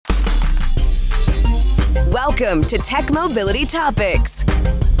Welcome to Tech Mobility Topics.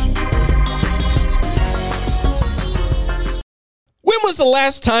 When was the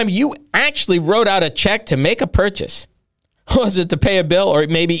last time you actually wrote out a check to make a purchase? Was it to pay a bill, or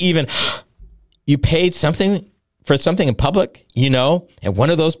maybe even you paid something for something in public, at one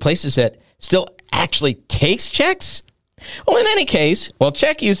of those places that still actually takes checks? Well, in any case, while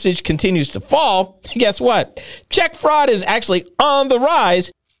check usage continues to fall, guess what? Check fraud is actually on the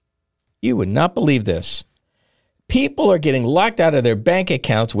rise. You would not believe this. People are getting locked out of their bank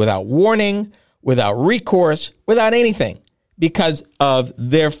accounts without warning, without recourse, without anything, because of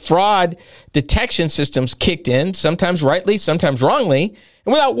their fraud detection systems kicked in, sometimes rightly, sometimes wrongly.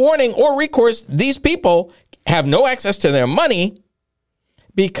 And without warning or recourse, these people have no access to their money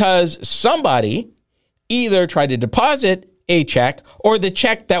because somebody either tried to deposit a check or the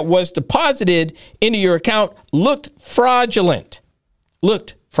check that was deposited into your account looked fraudulent.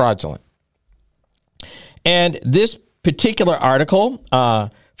 And this particular article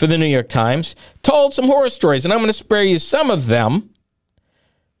for the New York Times told some horror stories, and I'm going to spare you some of them,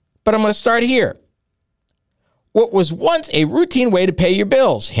 but I'm going to start here. What was once a routine way to pay your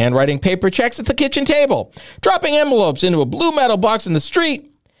bills, handwriting paper checks at the kitchen table, dropping envelopes into a blue metal box in the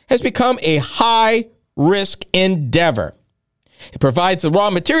street, has become a high-risk endeavor. It provides the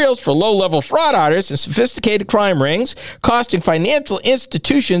raw materials for low-level fraud artists and sophisticated crime rings, costing financial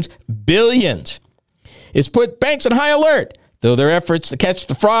institutions billions. It's put banks on high alert, though their efforts to catch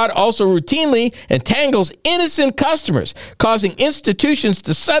the fraud also routinely entangles innocent customers, causing institutions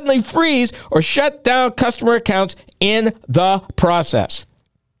to suddenly freeze or shut down customer accounts in the process.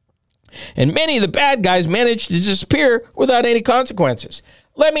 And many of the bad guys manage to disappear without any consequences.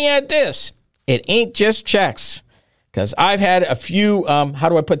 Let me add this. It ain't just checks, because I've had a few, how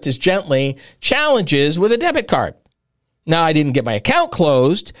do I put this gently, challenges with a debit card. Now, I didn't get my account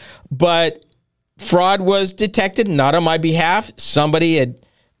closed, but fraud was detected, not on my behalf. Somebody had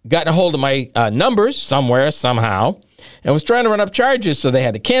gotten a hold of my numbers somewhere, somehow, and was trying to run up charges, so they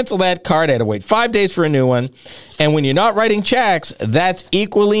had to cancel that card. I had to wait 5 days for a new one. And when you're not writing checks, that's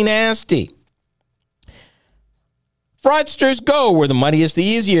equally nasty. Fraudsters go where the money is the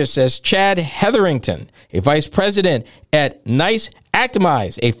easiest, says Chad Hetherington, a vice president at Nice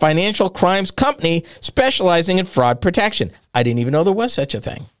Actimize, a financial crimes company specializing in fraud protection. I didn't even know there was such a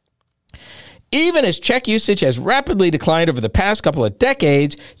thing. Even as check usage has rapidly declined over the past couple of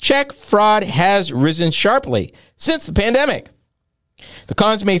decades, check fraud has risen sharply since the pandemic. The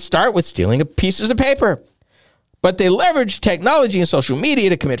cons may start with stealing pieces of paper, but they leverage technology and social media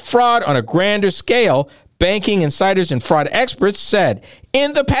to commit fraud on a grander scale. Banking insiders and fraud experts said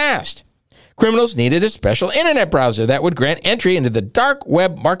in the past, criminals needed a special internet browser that would grant entry into the dark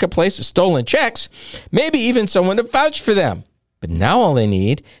web marketplace of stolen checks, maybe even someone to vouch for them. But now all they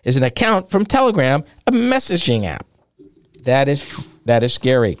need is an account from Telegram, a messaging app. That is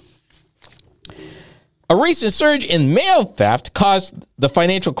scary. A recent surge in mail theft caused the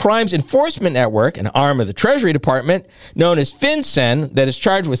Financial Crimes Enforcement Network, an arm of the Treasury Department known as FinCEN, that is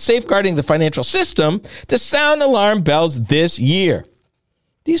charged with safeguarding the financial system, to sound alarm bells this year.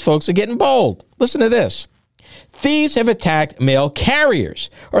 These folks are getting bold. Listen to this. Thieves have attacked mail carriers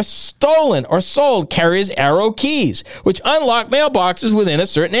or stolen or sold carriers' arrow keys, which unlock mailboxes within a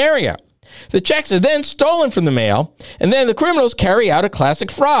certain area. The checks are then stolen from the mail, and then the criminals carry out a classic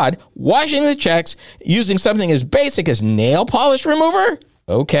fraud, washing the checks using something as basic as nail polish remover,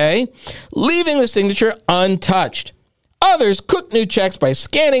 leaving the signature untouched. Others cook new checks by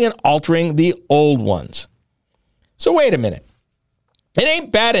scanning and altering the old ones. So wait a minute. It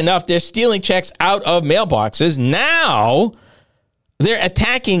ain't bad enough they're stealing checks out of mailboxes. Now they're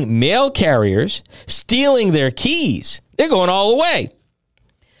attacking mail carriers, stealing their keys. They're going all the way.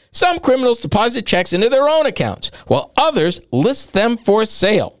 Some criminals deposit checks into their own accounts, while others list them for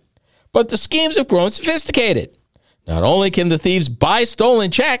sale. But the schemes have grown sophisticated. Not only can the thieves buy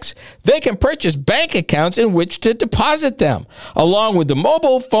stolen checks, they can purchase bank accounts in which to deposit them, along with the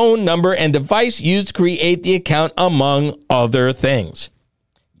mobile phone number and device used to create the account, among other things.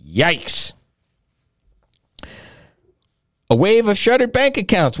 Yikes. A wave of shuttered bank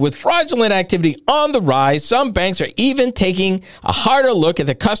accounts with fraudulent activity on the rise. Some banks are even taking a harder look at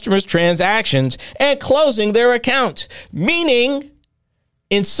the customers' transactions and closing their accounts, meaning,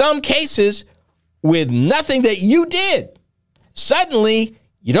 in some cases, with nothing that you did. Suddenly,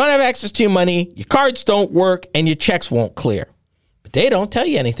 you don't have access to your money, your cards don't work, and your checks won't clear. But they don't tell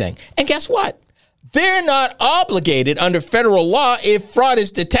you anything. And guess what? They're not obligated under federal law, if fraud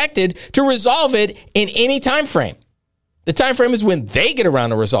is detected, to resolve it in any time frame. The time frame is when they get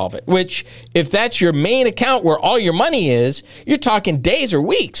around to resolve it, which, if that's your main account where all your money is, you're talking days or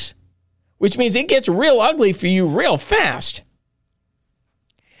weeks. which means it gets real ugly for you real fast.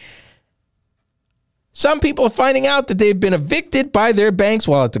 Some people are finding out that they've been evicted by their banks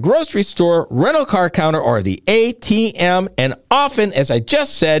while at the grocery store, rental car counter, or the ATM, and often, as I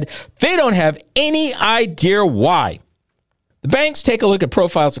just said, they don't have any idea why. The banks take a look at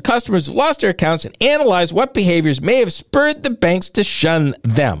profiles of customers who lost their accounts and analyze what behaviors may have spurred the banks to shun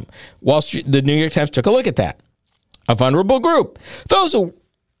them. The New York Times took a look at that. A vulnerable group.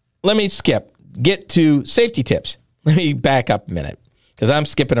 Let me skip. Get to safety tips. Let me back up a minute because I'm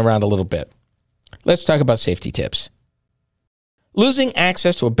skipping around a little bit. Let's talk about safety tips. Losing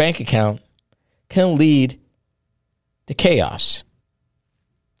access to a bank account can lead to chaos.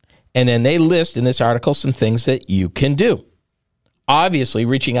 And then they list in this article some things that you can do. Obviously,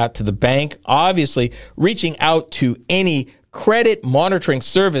 reaching out to the bank, obviously, reaching out to any credit monitoring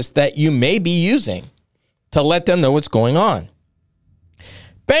service that you may be using to let them know what's going on.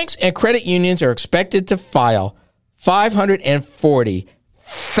 Banks and credit unions are expected to file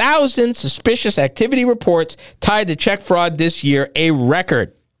 540,000 suspicious activity reports tied to check fraud this year, a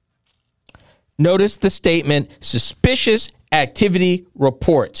record. Notice the statement, suspicious activity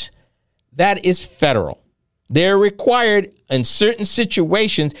reports. That is federal. They're required in certain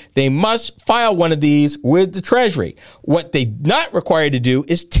situations. They must file one of these with the Treasury. What they're not required to do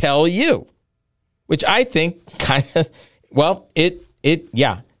is tell you, which I think kind of,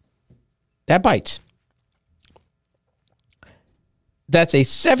 that bites. That's a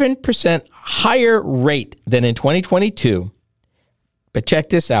 7% higher rate than in 2022. But check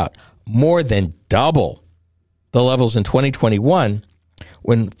this out, more than double the levels in 2021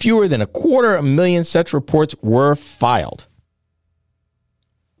 when fewer than 250,000 such reports were filed.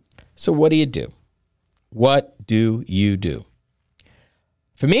 So what do you do? What do you do?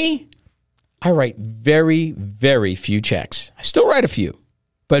 For me, I write very, very few checks. I still write a few,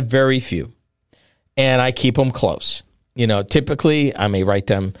 but very few. And I keep them close. Typically I may write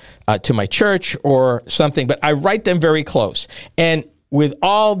them to my church or something, but I write them very close. And with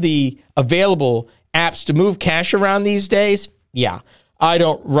all the available apps to move cash around these days, I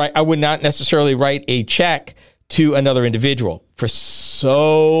would not necessarily write a check to another individual for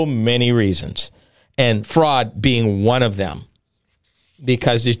so many reasons, and fraud being one of them,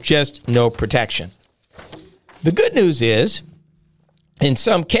 because there's just no protection. The good news is, in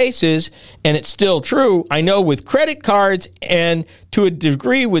some cases, and it's still true, I know with credit cards and to a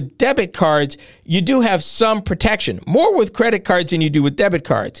degree with debit cards, you do have some protection. More with credit cards than you do with debit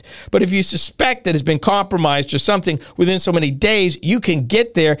cards. But if you suspect that it's been compromised or something within so many days, you can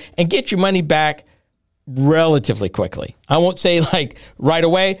get there and get your money back relatively quickly. I won't say like right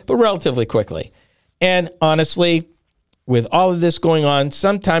away, but relatively quickly. And honestly, with all of this going on,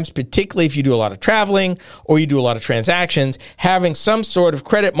 sometimes, particularly if you do a lot of traveling or you do a lot of transactions, having some sort of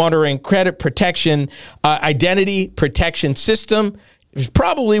credit monitoring, credit protection, identity protection system is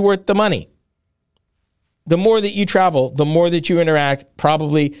probably worth the money. The more that you travel, the more that you interact,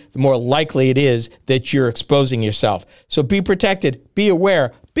 probably the more likely it is that you're exposing yourself. So be protected, be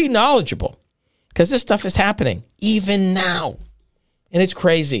aware, be knowledgeable, because this stuff is happening even now. And it's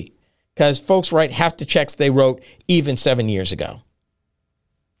crazy. Because folks write half the checks they wrote even 7 years ago.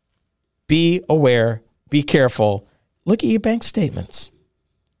 Be aware, be careful, look at your bank statements.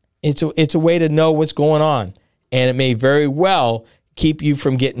 It's a way to know what's going on, and it may very well keep you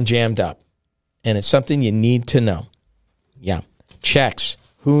from getting jammed up. And it's something you need to know. Checks,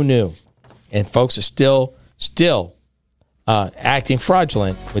 who knew? And folks are still acting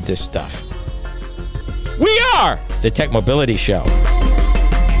fraudulent with this stuff. We are the Tech Mobility Show.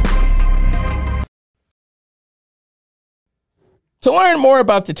 To learn more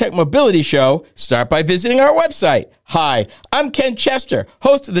about the Tech Mobility Show, start by visiting our website. Hi, I'm Ken Chester,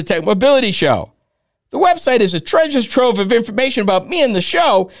 host of the Tech Mobility Show. The website is a treasure trove of information about me and the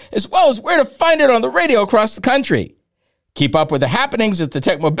show, as well as where to find it on the radio across the country. Keep up with the happenings at the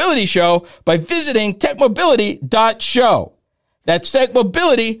Tech Mobility Show by visiting techmobility.show. That's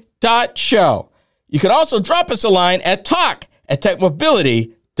techmobility.show. You can also drop us a line at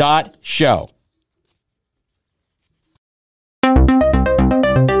talk@techmobility.show.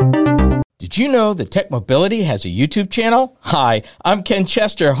 Did you know that Tech Mobility has a YouTube channel? Hi, I'm Ken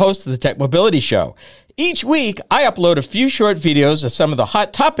Chester, host of the Tech Mobility Show. Each week, I upload a few short videos of some of the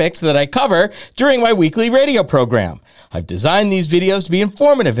hot topics that I cover during my weekly radio program. I've designed these videos to be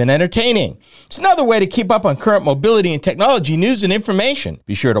informative and entertaining. It's another way to keep up on current mobility and technology news and information.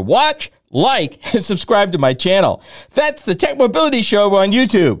 Be sure to watch, like, and subscribe to my channel. That's the Tech Mobility Show on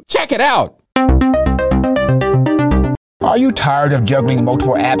YouTube. Check it out. Are you tired of juggling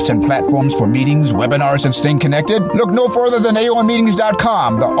multiple apps and platforms for meetings, webinars, and staying connected? Look no further than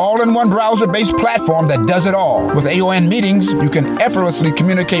AONmeetings.com, the all-in-one browser-based platform that does it all. With AON Meetings, you can effortlessly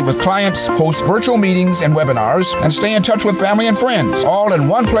communicate with clients, host virtual meetings and webinars, and stay in touch with family and friends, all in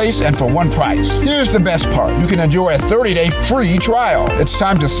one place and for one price. Here's the best part. You can enjoy a 30-day free trial. It's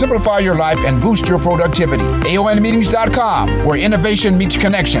time to simplify your life and boost your productivity. AONmeetings.com, where innovation meets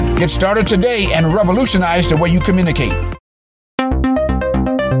connection. Get started today and revolutionize the way you communicate.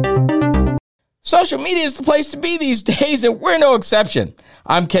 Social media is the place to be these days, and we're no exception.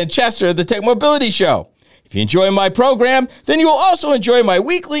 I'm Ken Chester of the Tech Mobility Show. If you enjoy my program, then you will also enjoy my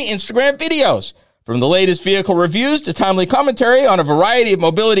weekly Instagram videos. From the latest vehicle reviews to timely commentary on a variety of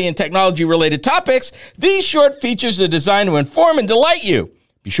mobility and technology-related topics, these short features are designed to inform and delight you.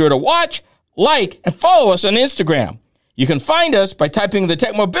 Be sure to watch, like, and follow us on Instagram. You can find us by typing the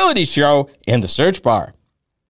Tech Mobility Show in the search bar.